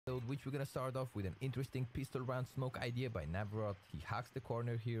which we're gonna start off with an interesting pistol round smoke idea by Navrot. He hacks the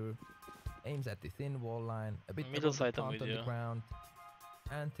corner here, aims at the thin wall line, a bit Middle above the side plant on the video. ground,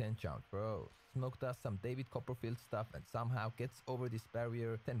 and 10 jump throws. Smoke does some David Copperfield stuff and somehow gets over this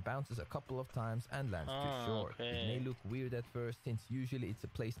barrier, then bounces a couple of times and lands too short. It may look weird at first, since usually it's a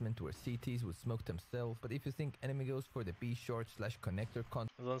placement where CTs would smoke themselves, but if you think enemy goes for the B short / connector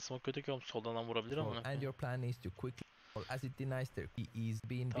Zaten smoke kötü ki oğlum, soldan vurabilir ama. and your plan is to quickly, as it denies their PEs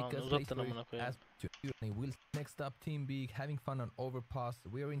being Tamam, because uzattın place amına koyayım. as to will. Next up, Team Big having fun on overpass.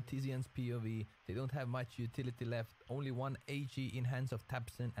 We are in Tizian's POV. They don't have much utility left, only one AG in hands of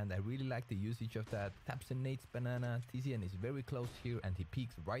Tapson, and I really like the usage of that. Tapson nades banana, Tizian is very close here and he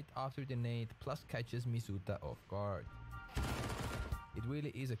peeks right after the nade, plus catches Misuta off guard. It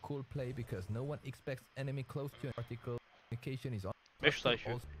really is a cool play because no one expects enemy close to an article. Communication is on. 500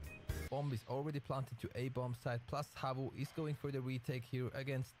 IQ. Bomb is already planted to A bomb side, plus Havu is going for the retake here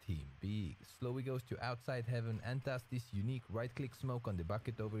against Team Big. Slowly goes to outside heaven and does this unique right click smoke on the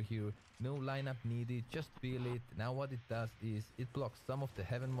bucket over here. No lineup needed, just feel it. Now what it does is it blocks some of the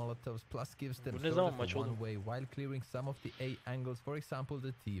heaven molotovs, plus gives them sort of a one way while clearing some of the A angles, for example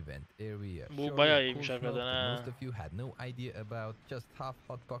the T vent area. Bu bayağı iyiymiş hakikaten ha. Most of you had no idea about, just half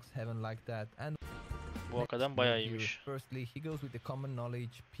hotbox heaven like that. And Bu hakikaten bayağı iyiymiş. Firstly, he goes with the common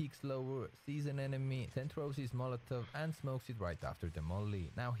knowledge, peeks lower, sees an enemy, then throws his molotov and smokes it right after the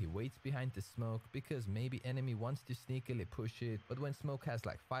molly. Now he waits behind the smoke because maybe enemy wants to sneakily push it, but when smoke has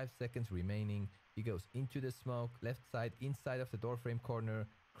like 5 seconds remaining, he goes into the smoke, left side, inside of the doorframe corner,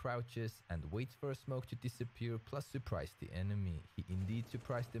 crouches and waits for a smoke to disappear, plus surprise the enemy. He indeed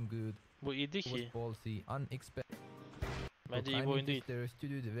surprised them good. Bu iyiydi ki. Ballsy, unexpected. Bence iyi bir oyun değil. To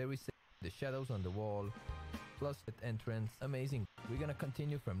do the very same. The shadows on the wall, plus that entrance, amazing. We're gonna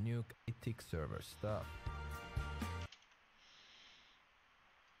continue from nuke, tick server stuff.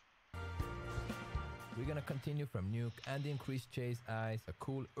 We're gonna continue from nuke and increase chase eyes, a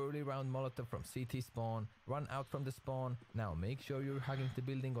cool early round molotov from CT spawn, run out from the spawn, now make sure you're hugging the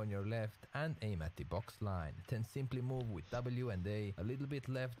building on your left and aim at the box line. Then simply move with W and A a little bit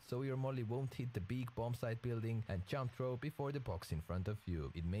left so your molly won't hit the big bomb site building, and jump throw before the box in front of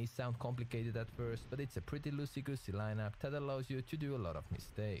you. It may sound complicated at first, but it's a pretty loosey-goosey lineup that allows you to do a lot of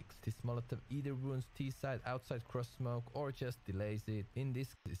mistakes. This molotov either ruins T side outside cross smoke or just delays it. In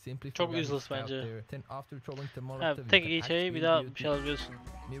this case, simply çok useless bence. then after throwing the molotov, Ha, tek iyi şey bir daha bir şey alabiliyorsun.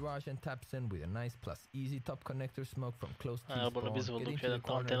 Mirage and Tapson with a nice plus easy top connector smoke from close to Ha, bunu biz spawn. bulduk şeyden,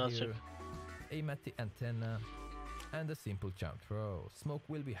 antena atacak. Aim at the antenna and a simple jump throw. Smoke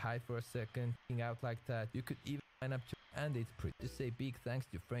will be high for a second, king out like that. You could even line up to, and it's pretty to say big thanks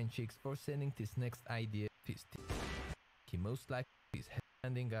to French Chicks for sending this next idea. He most likely is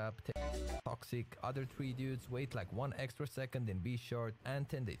standing up, toxic. Other 3 dudes wait like 1 extra second in B short, and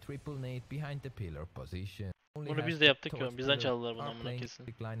then they triple nade behind the pillar position. Bunu biz de yaptık ya. Bizden çaldılar bunu amına kesin.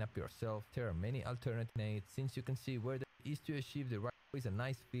 Line up yourself. There are many alternate nades. Since you can see where the is to achieve the right is a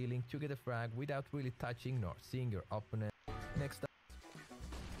nice feeling to get a frag without really touching nor seeing your opponent. Next up.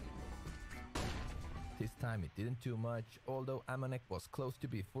 This time it didn't do much, although Amanek was close to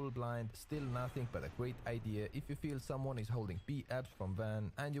be full blind, still nothing but a great idea if you feel someone is holding B abs from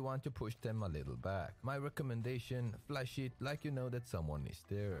van and you want to push them a little back. My recommendation, flash it like you know that someone is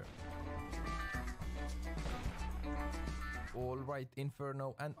there. Alright,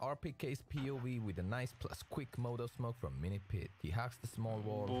 Inferno and RPK's POV with a nice plus quick modo smoke from Mini Pit. He hacks the small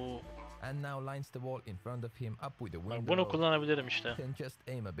wall and now lines the wall in front of him up with the window. Bunu kullanabilirim işte. Then just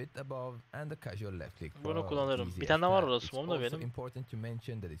aim a bit above and the casual left click. Bunu kullanırım. Bir tane daha var orada smoke da benim. benim. Important to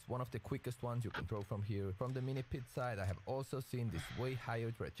mention that it's one of the quickest ones you can throw from here. From the Mini Pit side I have also seen this way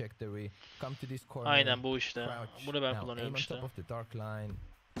higher trajectory. Come to this corner. Aynen bu işte. Bunu ben kullanıyorum işte. Aim on top of the dark line.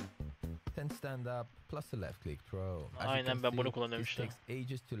 Then stand up plus a left click throw. Aynen ben bunu kullanıyorum işte. Takes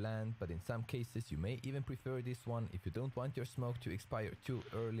ages to land, but in some cases you may even prefer this one if you don't want your smoke to expire too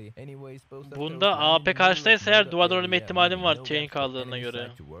early. Anyways, bunda AP karşıdaysa eğer duvardan ölme ihtimalim var chain kaldığına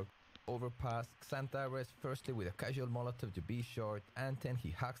göre. Overpass Xantares firstly with a casual molotov to be short, and then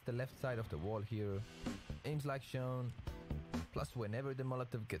he hacks the left side of the wall here. Aims like shown. Plus whenever the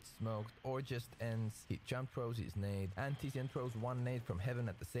molotov gets smoked or just ends, he jump throws his nade, and Tizian throws one nade from heaven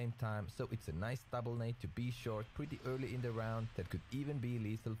at the same time, so it's a nice double nade to be short pretty early in the round that could even be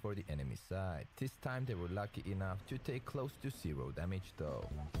lethal for the enemy side. This time they were lucky enough to take close to 0 damage though.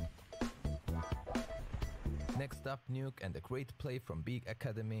 Next up, Nuke and a great play from Big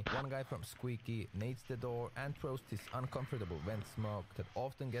Academy. One guy from Squeaky nades the door and throws this uncomfortable vent smoke that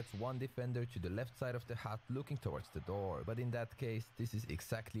often gets one defender to the left side of the hut looking towards the door. But in that case, this is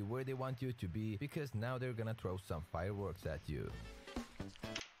exactly where they want you to be, because now they're gonna throw some fireworks at you.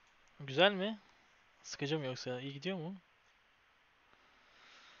 güzel mi? Sıkıcı mı yoksa? İyi gidiyor mu?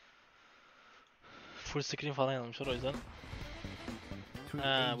 Full screen falan yazmışlar o yüzden.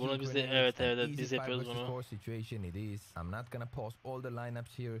 Ha, bunu biz de evet biz yapıyoruz bunu. Situation it is. I'm not gonna pause all the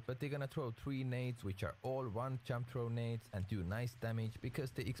lineups here, but they're gonna throw 3 nades which are all one jump throw nades and do nice damage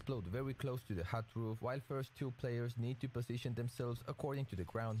because they explode very close to the hut roof, while first 2 players need to position themselves according to the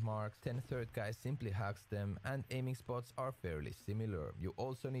ground marks, then third guy simply hugs them, and aiming spots are fairly similar. You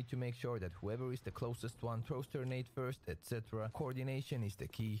also need to make sure that whoever is the closest one throws their nade first, etc. Coordination is the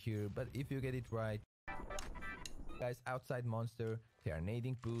key here, but if you get it right, guys outside monster, they are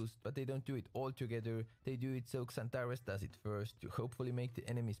nading boost, but they don't do it all together. They do it so Xantares does it first to hopefully make the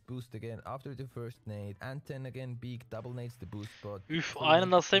enemies boost again after the first nade, and then again Beak double nades the boost spot. Üf,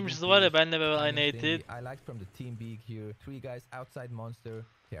 aynı nasılmışız var ya, benle beraber aynı I nade. like from the team Beak here. 3 guys outside monster.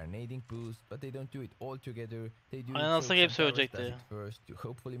 They are nading boost, but they don't do it all together. They do Aynı it so hep Xantares does söyleyecekti. it first to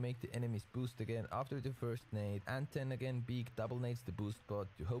hopefully make the enemies boost again after the first nade, and then again Beak double nades the boost spot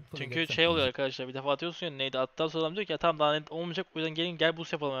to hopefully Çünkü get some şey oluyor arkadaşlar, bir defa atıyorsun ya nade, attıktan sonra adam diyor ki ya tamam daha nade olmayacak, o yüzden gelin gel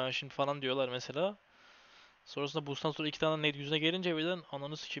boost yapalım hemen şimdi falan diyorlar mesela. Sonrasında boost'tan sonra 2 tane nade yüzüne gelince birden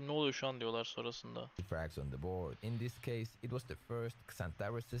ananı sikeyim ne oluyor şu an diyorlar sonrasında. Frags on the board. In this case, it was the first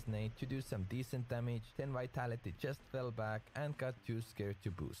Xantares' nade to do some decent damage, then Vitality just fell back and got too scared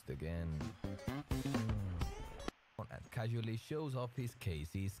to boost again. And casually shows off his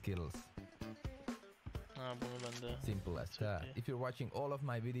KC skills. Ha, bunu ben de. Simple as that. If you're watching all of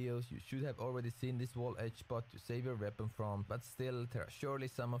my videos, you should have already seen this wall edge spot to save your weapon from, but still, there are surely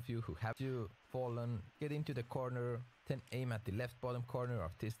some of you who have to fallen, get into the corner, then aim at the left bottom corner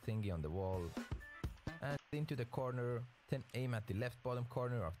of this thingy on the wall, and into the corner, then aim at the left bottom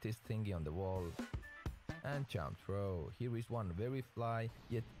corner of this thingy on the wall, and jump throw. Here is one very fly,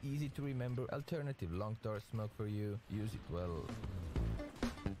 yet easy to remember alternative long dart smoke for you. Use it well.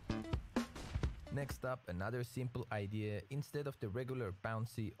 Next up, another simple idea. Instead of the regular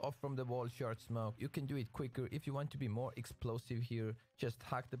bouncy off from the wall short smoke, you can do it quicker if you want to be more explosive here. Just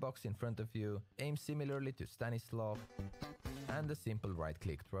hug the box in front of you, aim similarly to Stanislav, and a simple right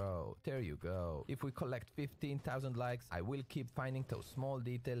click throw. There you go. If we collect 15,000 likes, I will keep finding those small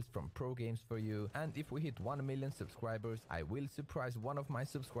details from pro games for you, and if we hit 1 million subscribers, I will surprise one of my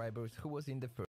subscribers who was in the first